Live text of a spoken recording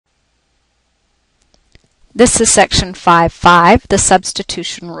This is section 5.5, the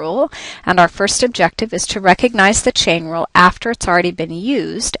substitution rule, and our first objective is to recognize the chain rule after it's already been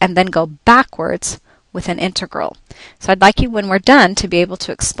used and then go backwards with an integral. So I'd like you, when we're done, to be able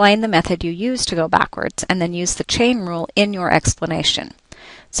to explain the method you use to go backwards and then use the chain rule in your explanation.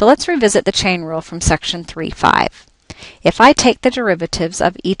 So let's revisit the chain rule from section 3.5. If I take the derivatives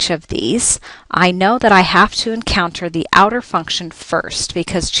of each of these, I know that I have to encounter the outer function first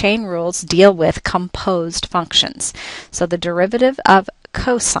because chain rules deal with composed functions. So the derivative of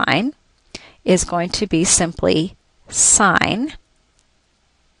cosine is going to be simply sine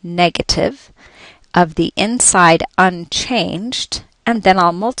negative of the inside unchanged, and then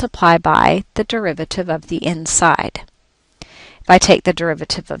I'll multiply by the derivative of the inside. If I take the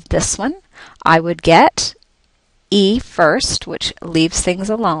derivative of this one, I would get e first, which leaves things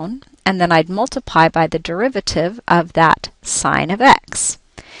alone, and then I'd multiply by the derivative of that sine of x.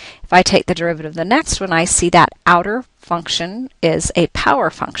 If I take the derivative of the next one, I see that outer function is a power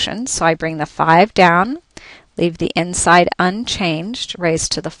function, so I bring the 5 down, leave the inside unchanged,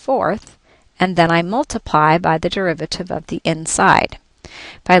 raised to the 4th, and then I multiply by the derivative of the inside.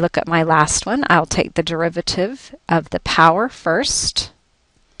 If I look at my last one, I'll take the derivative of the power first,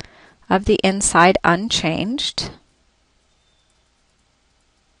 of the inside unchanged,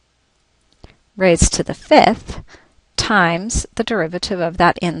 raised to the 5th, times the derivative of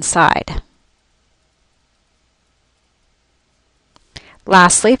that inside.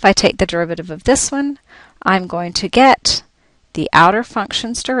 Lastly, if I take the derivative of this one, I'm going to get the outer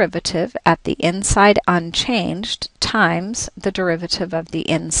function's derivative at the inside unchanged times the derivative of the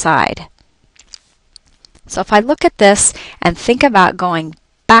inside. So if I look at this and think about going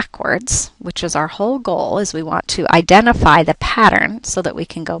backwards, which is our whole goal, is we want to identify the pattern so that we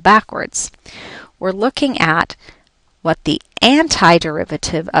can go backwards. We're looking at what the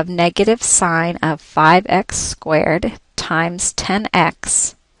antiderivative of negative sine of 5x squared times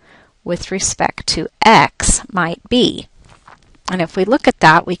 10x with respect to x might be. And if we look at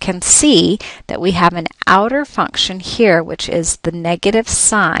that, we can see that we have an outer function here, which is the negative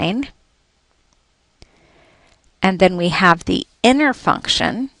sine, and then we have the inner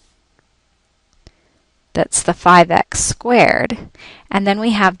function, that's the 5x squared, and then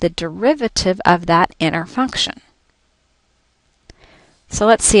we have the derivative of that inner function. So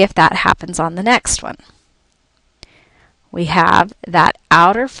let's see if that happens on the next one. We have that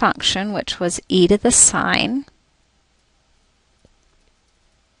outer function, which was e to the sine,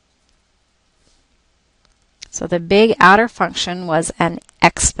 so the big outer function was an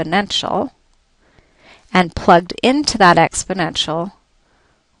exponential, and plugged into that exponential,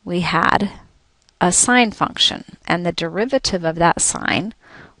 we had a sine function, and the derivative of that sine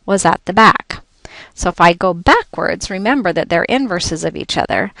was at the back. So if I go backwards, remember that they're inverses of each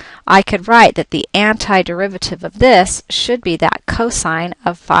other. I could write that the antiderivative of this should be that cosine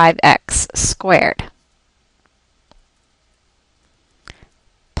of 5x squared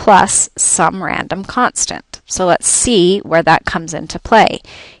plus some random constant. So let's see where that comes into play.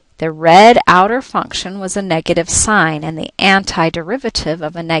 The red outer function was a negative sine, and the antiderivative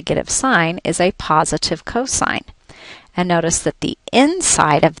of a negative sine is a positive cosine. And notice that the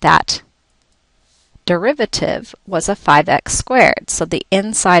inside of that derivative was a 5x squared. So the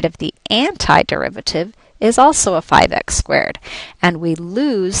inside of the antiderivative is also a 5x squared. And we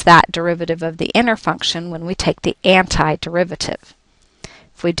lose that derivative of the inner function when we take the antiderivative.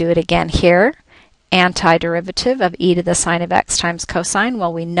 If we do it again here, antiderivative of e to the sine of x times cosine,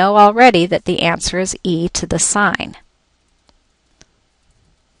 well, we know already that the answer is e to the sine.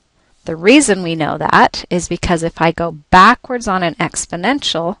 The reason we know that is because if I go backwards on an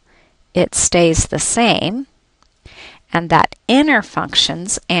exponential, it stays the same, and that inner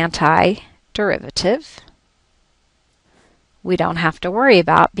function's antiderivative we don't have to worry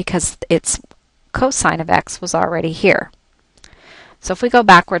about because its cosine of x was already here. So if we go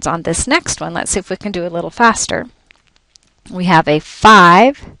backwards on this next one, let's see if we can do a little faster. We have a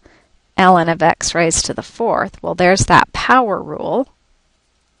 5 ln of x raised to the 4th. Well, there's that power rule.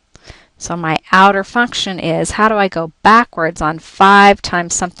 So my outer function is, how do I go backwards on 5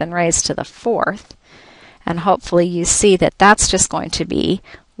 times something raised to the 4th? And hopefully you see that that's just going to be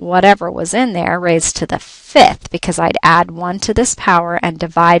whatever was in there raised to the 5th, because I'd add 1 to this power and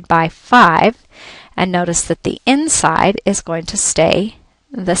divide by 5. And notice that the inside is going to stay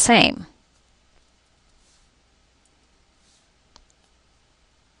the same.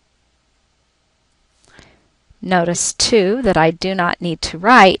 Notice too that I do not need to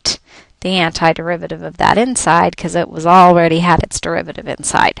write the antiderivative of that inside because it was already had its derivative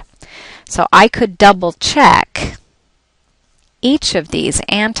inside. So I could double check each of these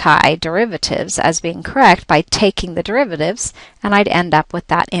anti-derivatives as being correct by taking the derivatives, and I'd end up with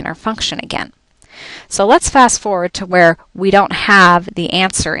that inner function again. So let's fast forward to where we don't have the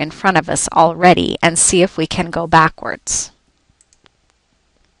answer in front of us already and see if we can go backwards.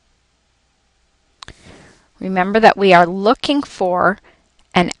 Remember that we are looking for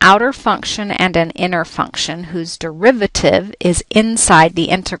an outer function and an inner function whose derivative is inside the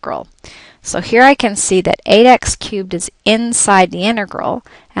integral. So here I can see that 8x cubed is inside the integral,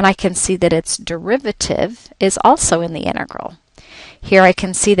 and I can see that its derivative is also in the integral. Here I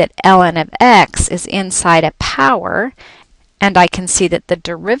can see that ln of x is inside a power, and I can see that the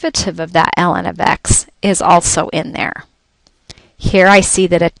derivative of that ln of x is also in there. Here I see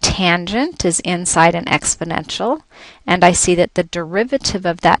that a tangent is inside an exponential, and I see that the derivative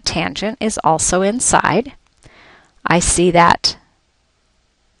of that tangent is also inside. I see that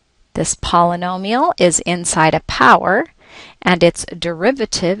this polynomial is inside a power, and its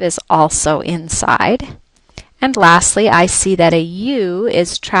derivative is also inside. And lastly, I see that a u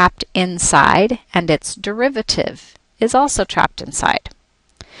is trapped inside, and its derivative is also trapped inside.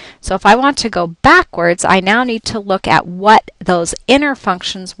 So if I want to go backwards, I now need to look at what those inner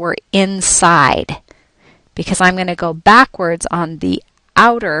functions were inside, because I'm going to go backwards on the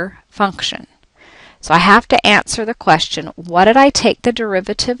outer function. So I have to answer the question, what did I take the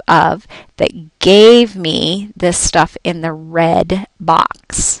derivative of that gave me this stuff in the red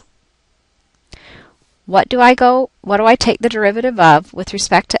box? What do I take the derivative of with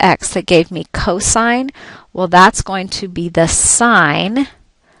respect to x that gave me cosine? Well, that's going to be the sine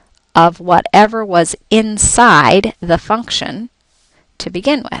of whatever was inside the function to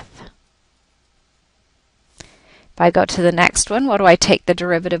begin with. If I go to the next one, what do I take the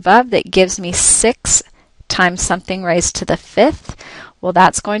derivative of that gives me 6 times something raised to the 5th? Well,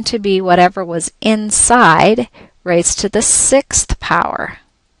 that's going to be whatever was inside raised to the 6th power.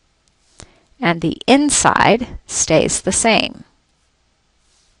 And the inside stays the same.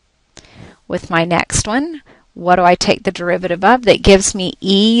 With my next one, what do I take the derivative of that gives me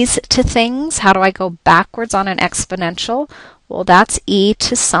e's to things? How do I go backwards on an exponential? Well, that's e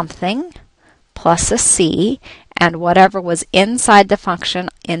to something plus a c, and whatever was inside the function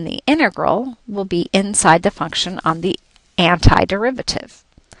in the integral will be inside the function on the antiderivative.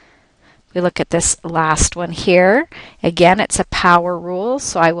 We look at this last one here. Again, it's a power rule,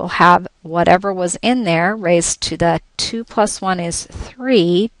 so I will have whatever was in there raised to the 2 plus 1 is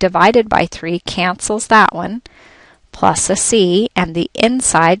 3, divided by 3 cancels that one, plus a c, and the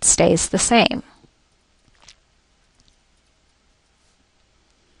inside stays the same.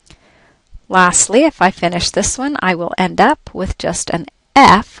 Lastly, if I finish this one, I will end up with just an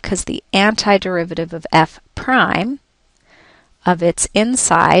f, because the antiderivative of f prime of its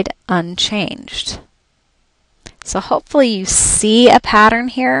inside unchanged. So hopefully you see a pattern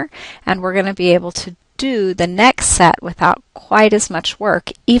here, and we're going to be able to do the next set without quite as much work,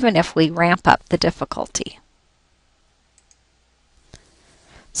 even if we ramp up the difficulty.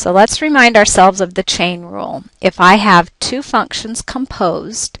 So let's remind ourselves of the chain rule. If I have two functions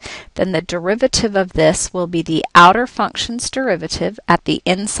composed, then the derivative of this will be the outer function's derivative at the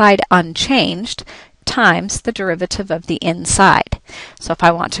inside unchanged times the derivative of the inside. So if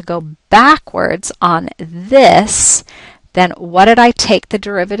I want to go backwards on this, then what did I take the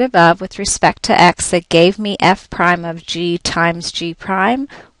derivative of with respect to x that gave me f prime of g times g prime?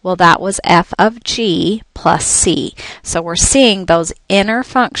 Well, that was f of g plus c. So we're seeing those inner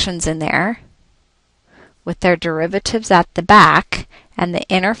functions in there with their derivatives at the back, and the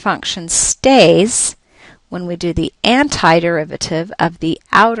inner function stays when we do the antiderivative of the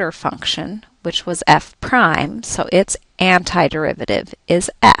outer function, which was f prime, so its antiderivative is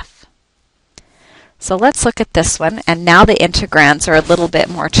f. So let's look at this one, and now the integrands are a little bit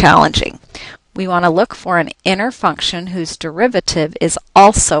more challenging. We want to look for an inner function whose derivative is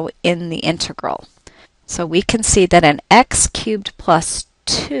also in the integral. So we can see that an x cubed plus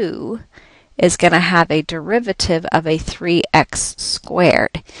 2 is going to have a derivative of a 3x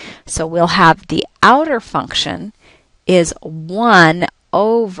squared. So we'll have the outer function is 1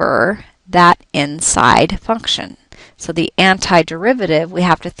 over that inside function. So the antiderivative, we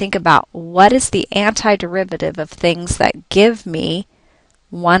have to think about what is the antiderivative of things that give me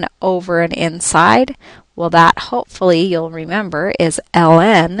 1 over an inside. Well, that hopefully you'll remember is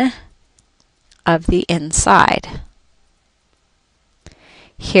ln of the inside.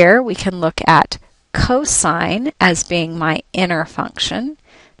 Here we can look at cosine as being my inner function.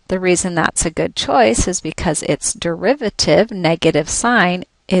 The reason that's a good choice is because its derivative, negative sine,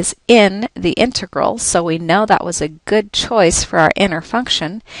 is in the integral, so we know that was a good choice for our inner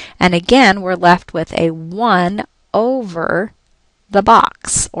function. And again, we're left with a 1 over the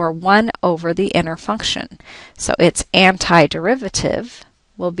box, or 1 over the inner function. So its antiderivative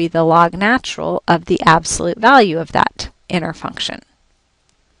will be the log natural of the absolute value of that inner function.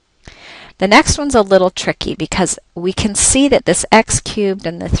 The next one's a little tricky because we can see that this x cubed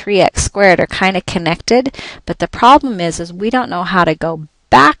and the 3x squared are kind of connected, but the problem is we don't know how to go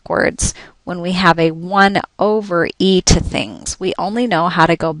backwards when we have a 1 over e to things. We only know how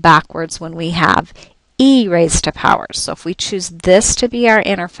to go backwards when we have e raised to powers. So if we choose this to be our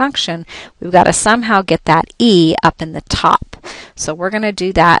inner function, we've got to somehow get that e up in the top. So we're going to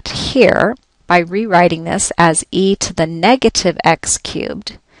do that here by rewriting this as e to the negative x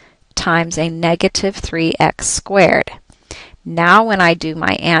cubed times a negative 3x squared. Now when I do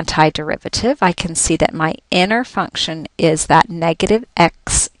my antiderivative, I can see that my inner function is that negative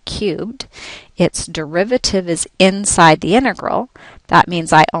x cubed. Its derivative is inside the integral. That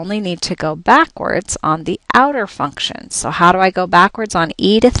means I only need to go backwards on the outer function. So how do I go backwards on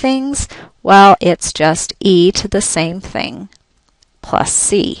e to things? Well, it's just e to the same thing plus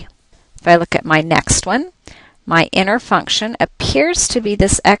c. If I look at my next one, my inner function appears to be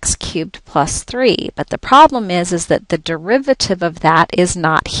this x cubed plus 3, but the problem is that the derivative of that is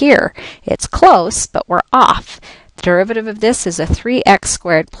not here. It's close, but we're off. The derivative of this is a 3x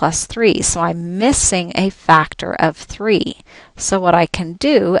squared plus 3, so I'm missing a factor of 3. So what I can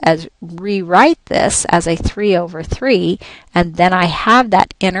do is rewrite this as a 3 over 3, and then I have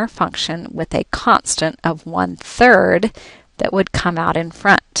that inner function with a constant of 1/3 that would come out in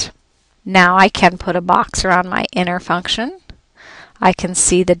front. Now I can put a box around my inner function. I can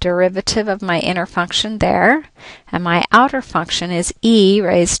see the derivative of my inner function there, and my outer function is e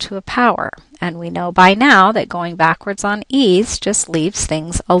raised to a power. And we know by now that going backwards on e's just leaves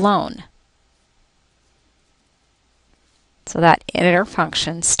things alone. So that inner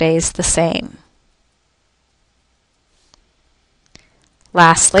function stays the same.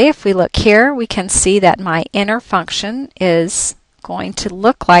 Lastly, if we look here, we can see that my inner function is going to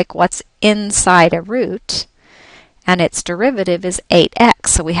look like what's inside a root, and its derivative is 8x.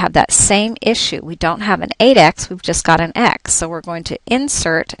 So we have that same issue. We don't have an 8x, we've just got an x. So we're going to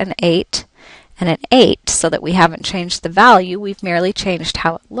insert an 8 and an 8 so that we haven't changed the value, we've merely changed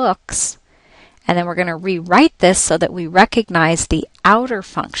how it looks. And then we're going to rewrite this so that we recognize the outer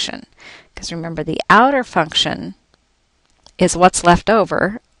function. Because remember, the outer function is what's left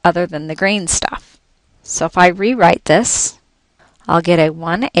over other than the green stuff. So if I rewrite this, I'll get a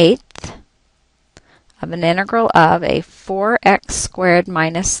 1/8 of an integral of a 4x squared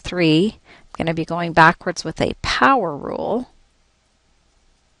minus 3. I'm going to be going backwards with a power rule.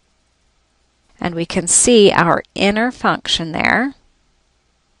 And we can see our inner function there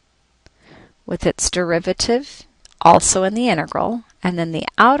with its derivative also in the integral, and then the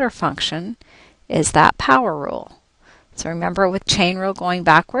outer function is that power rule. So remember, with chain rule going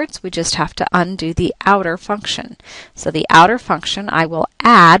backwards, we just have to undo the outer function. So the outer function, I will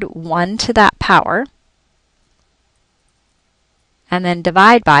add 1 to that power, and then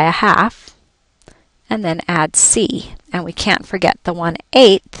divide by 1/2, and then add c. And we can't forget the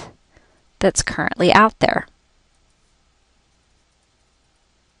 1/8 that's currently out there.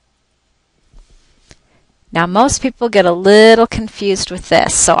 Now most people get a little confused with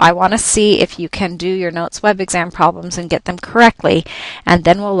this, so I want to see if you can do your notes web exam problems and get them correctly, and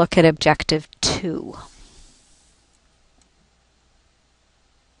then we'll look at objective 2.